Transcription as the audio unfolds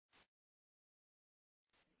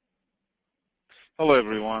Hello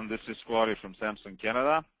everyone, this is Claudio from Samsung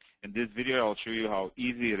Canada. In this video I'll show you how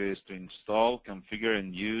easy it is to install, configure,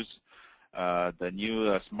 and use the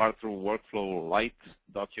new Smarthru Workflow Lite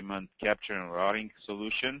document capture and routing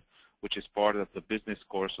solution, which is part of the business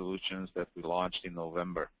core solutions that we launched in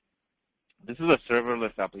November. This is a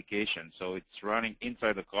serverless application, so it's running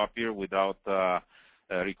inside the copier without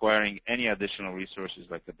requiring any additional resources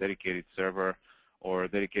like a dedicated server or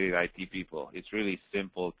dedicated IT people. It's really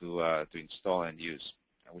simple to install and use,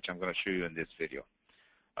 which I'm going to show you in this video.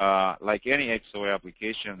 Like any XOA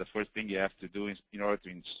application, the first thing you have to do is, in order to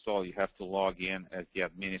install, you have to log in as the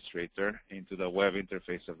administrator into the web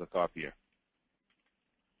interface of the copier.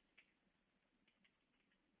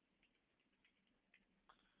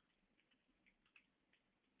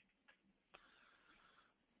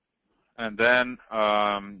 And then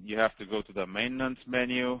you have to go to the maintenance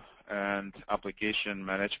menu and application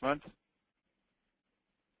management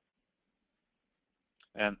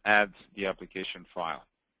and add the application file.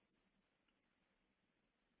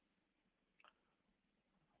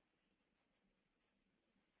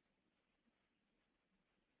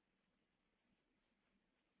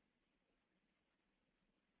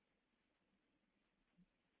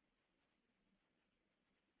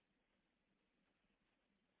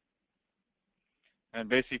 And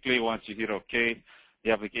basically, once you hit OK, the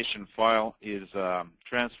application file is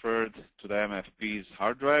transferred to the MFP's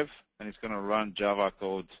hard drive, and it's going to run Java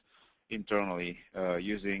code internally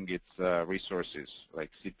using its resources like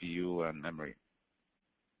CPU and memory.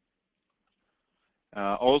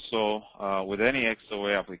 Also, with any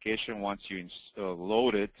XOA application, once you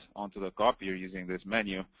load it onto the copier using this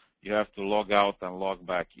menu, you have to log out and log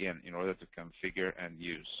back in order to configure and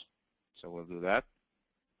use. So we'll do that.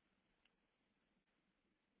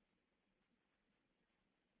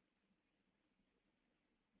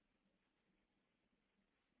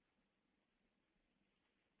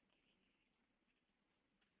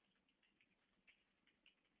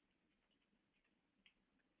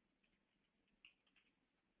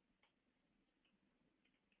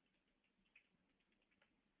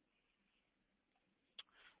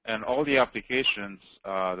 And all the applications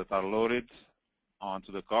that are loaded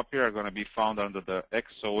onto the copier are going to be found under the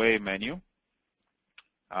XOA menu,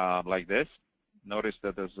 like this. Notice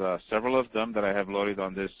that there's several of them that I have loaded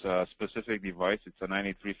on this specific device. It's a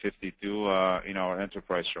 9352 in our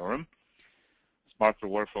enterprise showroom. Smarthru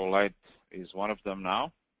Workflow Lite is one of them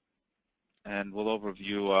now. And we'll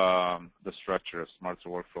overview the structure of Smarthru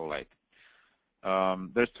Workflow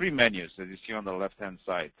Lite. There's three menus that you see on the left-hand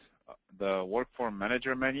side. The Workform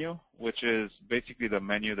Manager menu, which is basically the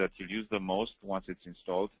menu that you'll use the most once it's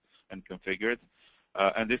installed and configured.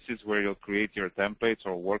 And this is where you'll create your templates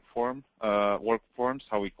or work forms,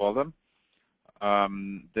 how we call them.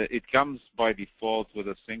 It comes by default with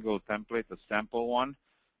a single template, a sample one,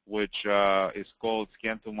 which is called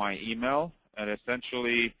Scan to My Email. And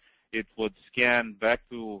essentially, it would scan back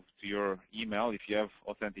to your email if you have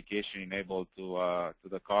authentication enabled to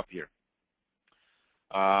the copier.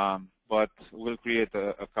 But we'll create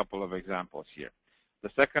a couple of examples here.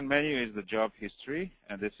 The second menu is the job history,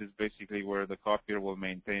 and this is basically where the copier will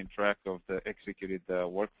maintain track of the executed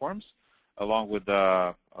work forms along with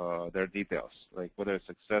their details, like whether it's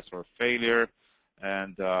success or failure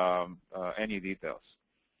and any details.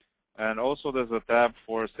 And also there's a tab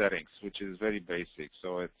for settings, which is very basic.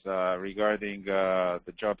 So it's regarding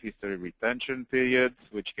the job history retention period,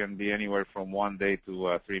 which can be anywhere from 1 day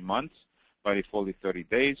to 3 months. By default is 30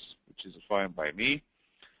 days, which is fine by me.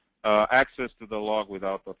 Access to the log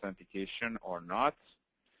without authentication or not.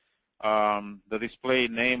 The display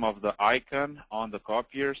name of the icon on the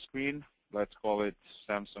copier screen, let's call it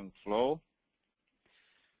Samsung Flow.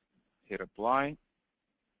 Hit apply.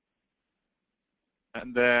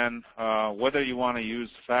 And then whether you want to use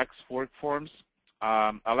fax work forms,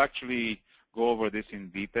 I'll actually go over this in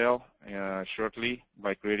detail shortly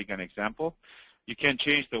by creating an example. You can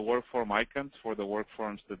change the work form icons for the work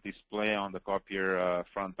forms that display on the copier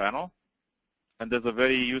front panel. And there's a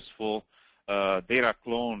very useful data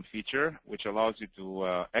clone feature, which allows you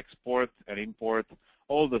to export and import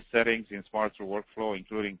all the settings in Smarthru Workflow,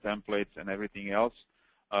 including templates and everything else,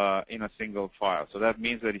 in a single file. So that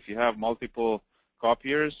means that if you have multiple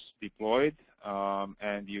copiers deployed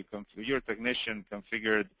and your technician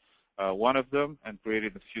configured one of them and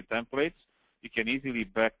created a few templates, you can easily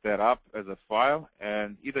back that up as a file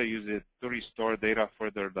and either use it to restore data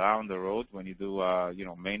further down the road when you do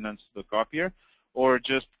maintenance to the copier, or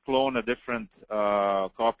just clone a different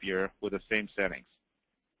copier with the same settings.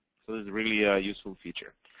 So this is really a useful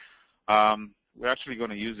feature. We're actually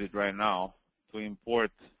going to use it right now to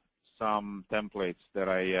import some templates that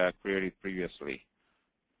I created previously.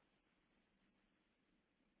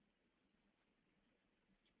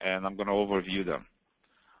 And I'm going to overview them.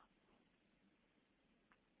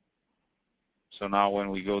 So now when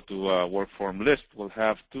we go to work form list, we'll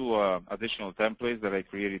have two additional templates that I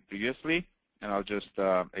created previously, and I'll just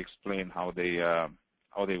explain how they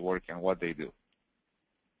work and what they do.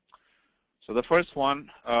 So the first one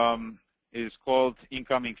is called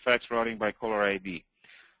incoming fax routing by caller ID.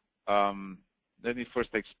 Let me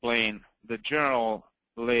first explain the general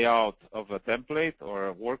layout of a template or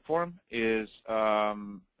a work form is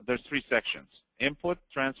there's three sections: input,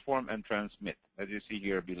 transform, and transmit, as you see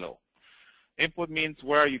here below. Input means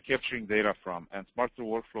where are you capturing data from, and Smarthru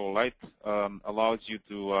Workflow Lite allows you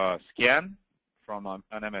to scan from an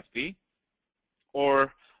MFP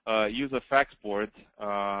or use a fax board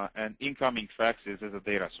and incoming faxes as a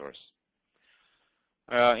data source.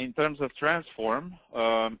 In terms of transform,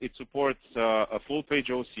 it supports a full-page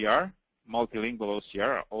OCR, multilingual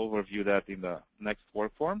OCR. I'll overview that in the next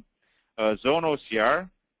work form. Zone OCR,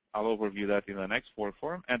 I'll overview that in the next work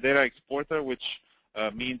form. And data exporter, which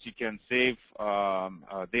means you can save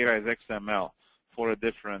data as XML for a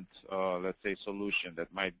different, let's say, solution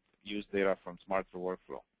that might use data from Smarthru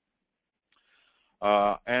Workflow.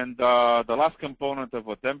 And the last component of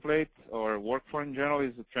a template or workflow in general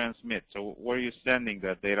is the transmit. So where you're sending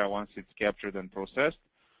that data once it's captured and processed,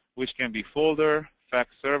 which can be folder,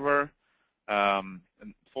 fax server, and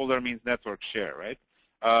folder means network share, right?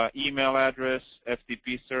 Email address,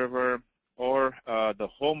 FTP server, or the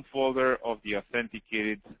home folder of the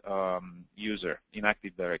authenticated user in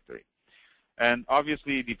Active Directory. And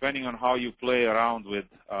obviously, depending on how you play around with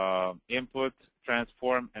input,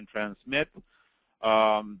 transform, and transmit,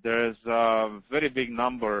 there's a very big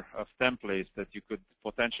number of templates that you could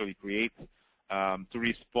potentially create to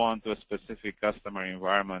respond to a specific customer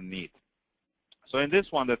environment need. So in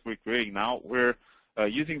this one that we're creating now, we're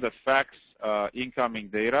using the fax incoming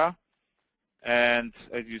data. And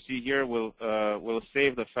as you see here, we'll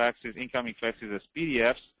save the faxes, incoming faxes as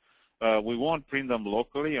PDFs. We won't print them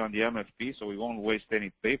locally on the MFP, so we won't waste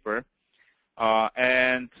any paper.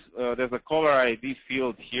 And there's a caller ID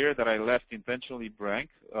field here that I left intentionally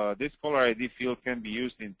blank. This caller ID field can be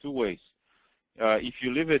used in two ways. If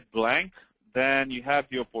you leave it blank, then you have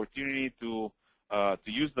the opportunity to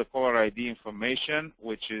use the caller ID information,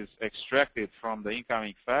 which is extracted from the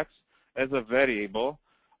incoming fax, as a variable,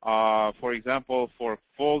 for example, for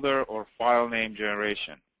folder or file name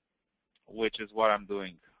generation, which is what I'm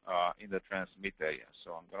doing in the transmit area.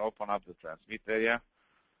 So I'm going to open up the transmit area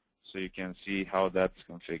so you can see how that's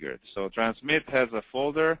configured. So transmit has a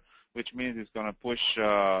folder, which means it's going to push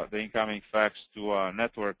the incoming fax to a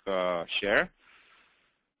network share,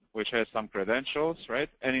 which has some credentials, right?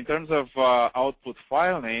 And in terms of output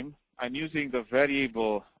file name, I'm using the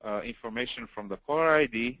variable information from the caller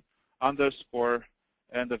ID, underscore,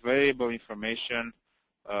 and the variable information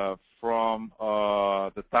from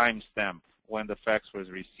the timestamp when the fax was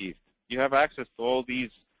received. You have access to all these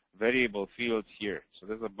variable fields here. So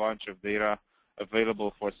there's a bunch of data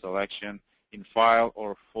available for selection in file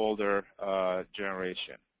or folder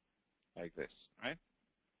generation, like this, right?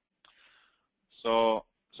 So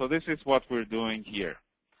this is what we're doing here.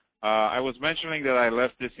 I was mentioning that I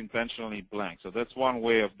left this intentionally blank. So that's one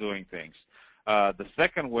way of doing things. The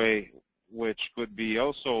second way, which could be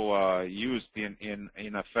also used in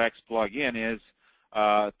a fax plugin, is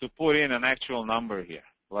to put in an actual number here,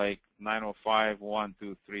 like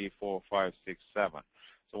 905.123.4.5.6.7.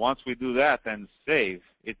 So once we do that and save,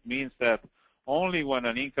 it means that only when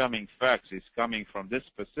an incoming fax is coming from this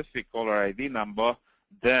specific caller ID number,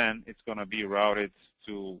 then it's going to be routed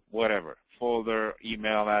to whatever, folder,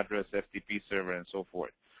 email address, FTP server, and so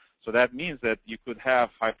forth. So that means that you could have,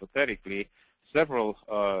 hypothetically, several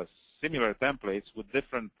similar templates with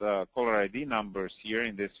different caller ID numbers here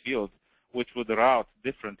in this field, which would route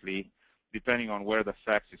differently depending on where the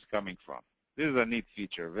fax is coming from. This is a neat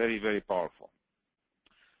feature, very, very powerful.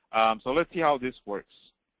 So let's see how this works.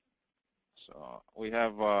 So we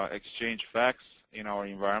have Exchange fax in our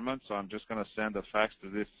environment, so I'm just going to send a fax to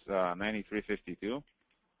this 9352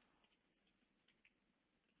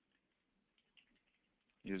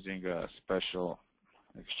 using a special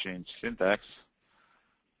Exchange syntax.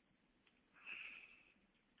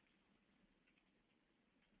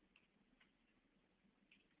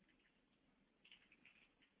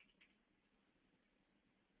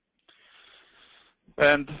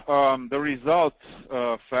 And the result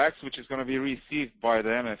fax, which is going to be received by the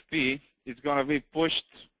MFP, is going to be pushed,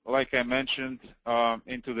 like I mentioned,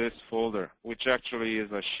 into this folder, which actually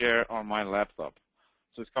is a share on my laptop.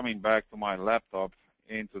 So it's coming back to my laptop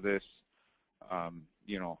into this,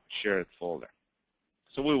 shared folder.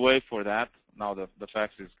 So we'll wait for that. Now the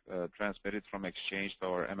fax is transmitted from Exchange to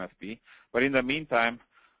our MFP. But in the meantime,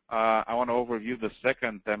 I want to overview the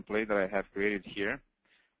second template that I have created here.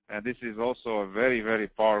 And this is also a very, very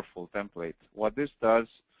powerful template. What this does,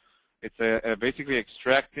 it's basically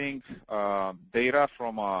extracting data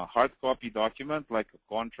from a hard copy document like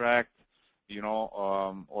a contract,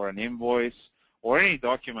 or an invoice, or any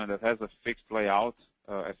document that has a fixed layout,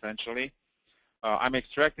 essentially. I'm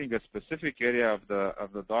extracting a specific area of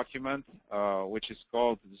the document, which is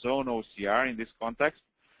called zone OCR in this context,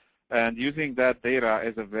 and using that data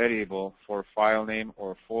as a variable for file name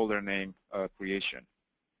or folder name creation.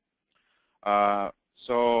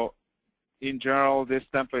 So in general, this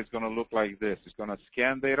template is going to look like this. It's going to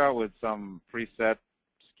scan data with some preset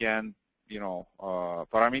scan,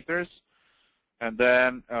 parameters. And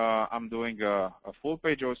then I'm doing a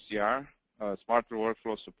full-page OCR. Smarthru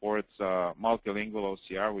Workflow supports multilingual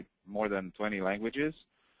OCR with more than 20 languages.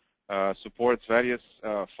 Supports various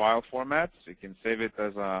file formats. You can save it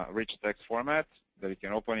as a rich text format that you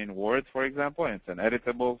can open in Word, for example, and it's an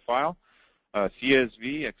editable file.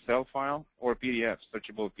 CSV, Excel file, or PDF,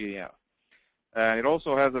 searchable PDF. And it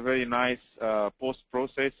also has a very nice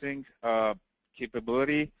post-processing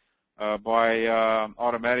capability by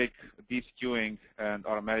automatic deskewing and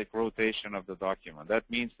automatic rotation of the document. That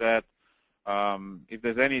means that if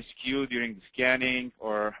there's any skew during the scanning,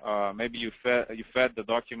 or maybe you fed the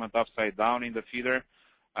document upside down in the feeder,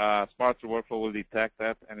 Smarthru Workflow will detect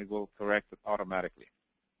that and it will correct it automatically.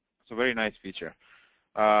 It's a very nice feature.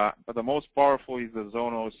 But the most powerful is the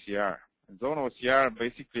zone OCR. And zone OCR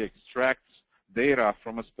basically extracts data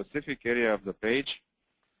from a specific area of the page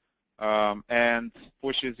and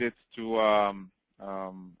pushes it to a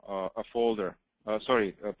folder.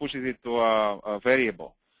 Pushes it to a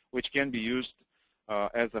variable, which can be used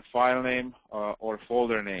as a file name or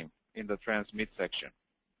folder name in the transmit section.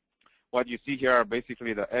 What you see here are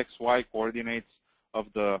basically the XY coordinates of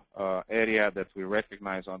the area that we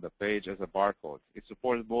recognize on the page as a barcode. It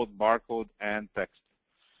supports both barcode and text.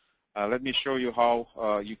 Let me show you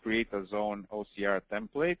how you create a Zone OCR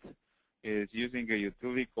template. It's using a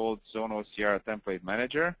utility called Zone OCR Template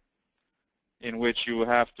Manager, in which you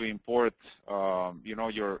have to import,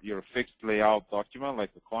 your fixed layout document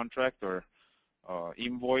like a contract or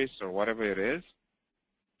invoice or whatever it is.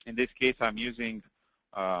 In this case, I'm using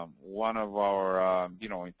one of our,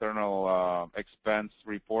 internal expense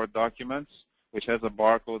report documents, which has a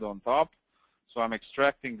barcode on top. So I'm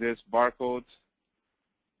extracting this barcode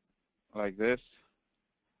like this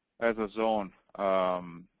as a zone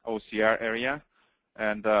OCR area,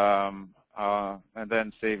 and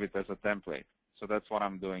then save it as a template. So that's what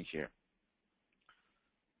I'm doing here.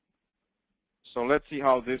 So let's see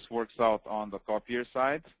how this works out on the copier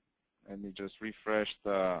side. Let me just refresh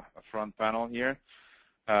the front panel here.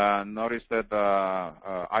 Notice that the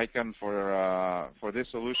icon for this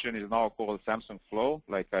solution is now called Samsung Flow,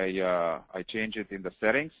 like I changed it in the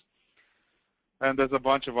settings. And there's a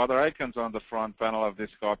bunch of other icons on the front panel of this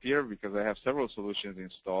copier because I have several solutions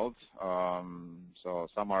installed. So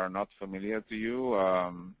some are not familiar to you.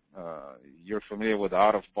 You're familiar with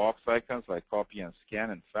out-of-box icons like copy and scan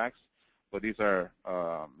and fax, but these are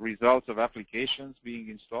results of applications being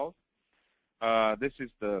installed. This is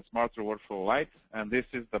the Smarthru Workflow Lite, and this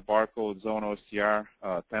is the barcode Zone OCR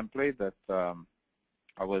template that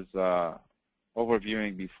I was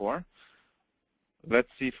overviewing before. Let's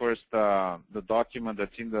see first the document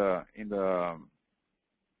that's in the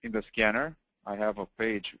scanner. I have a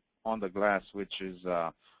page on the glass, which is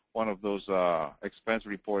one of those expense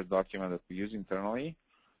report documents that we use internally.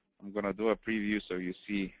 I'm going to do a preview so you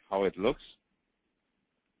see how it looks.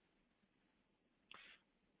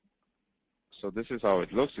 So this is how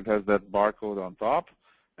it looks. It has that barcode on top,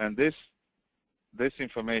 and this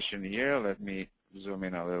information here. Let me zoom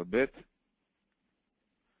in a little bit.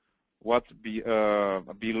 What's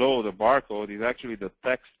below the barcode is actually the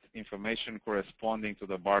text information corresponding to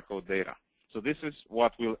the barcode data. So this is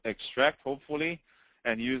what we'll extract, hopefully,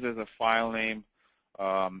 and use as a file name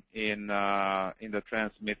in the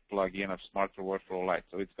transmit plugin of Smarthru Workflow Lite.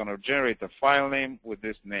 So it's going to generate a file name with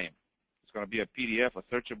this name. It's going to be a PDF, a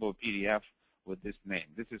searchable PDF with this name.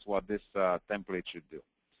 This is what this template should do.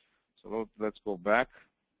 So let's go back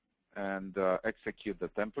and execute the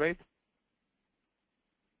template.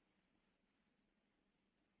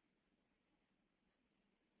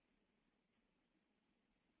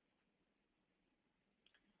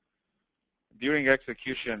 During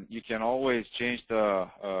execution, you can always change the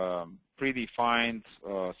predefined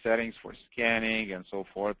settings for scanning and so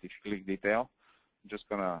forth if you click detail. I'm just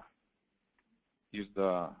going to use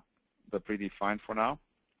the predefined for now.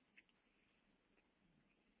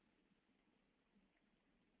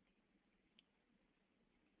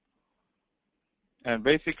 And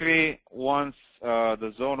basically, once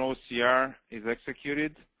the zone OCR is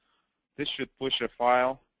executed, this should push a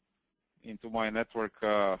file into my network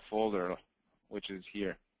folder, which is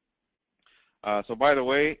here. So by the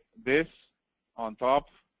way, this on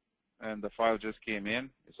top, and the file just came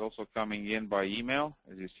in. It's also coming in by email,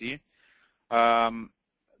 as you see.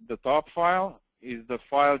 The top file is the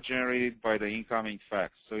file generated by the incoming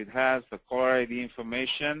fax. So it has the caller ID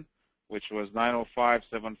information, which was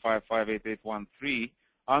 905-755-8813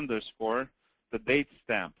 _ the date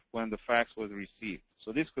stamp when the fax was received.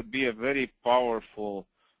 So this could be a very powerful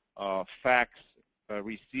fax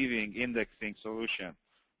receiving indexing solution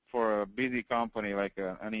for a busy company like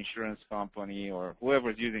an insurance company or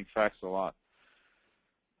whoever's using fax a lot.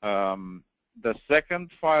 The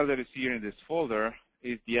second file that is here in this folder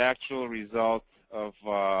is the actual result of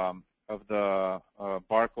the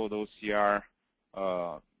barcode OCR,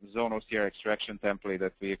 zone OCR extraction template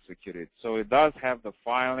that we executed. So it does have the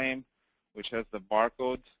file name, which has the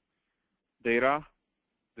barcode data.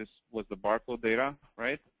 This was the barcode data,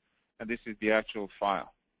 right? And this is the actual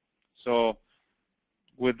file. So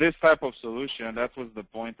with this type of solution, that was the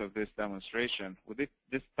point of this demonstration. With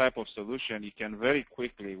this type of solution, you can very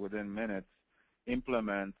quickly, within minutes,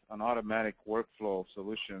 implement an automatic workflow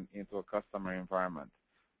solution into a customer environment,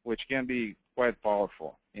 which can be quite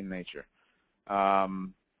powerful in nature.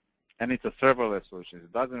 And it's a serverless solution.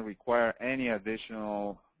 It doesn't require any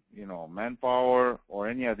additional, manpower or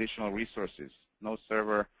any additional resources. No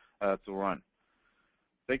server to run.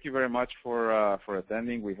 Thank you very much for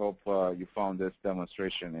attending. We hope you found this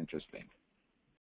demonstration interesting.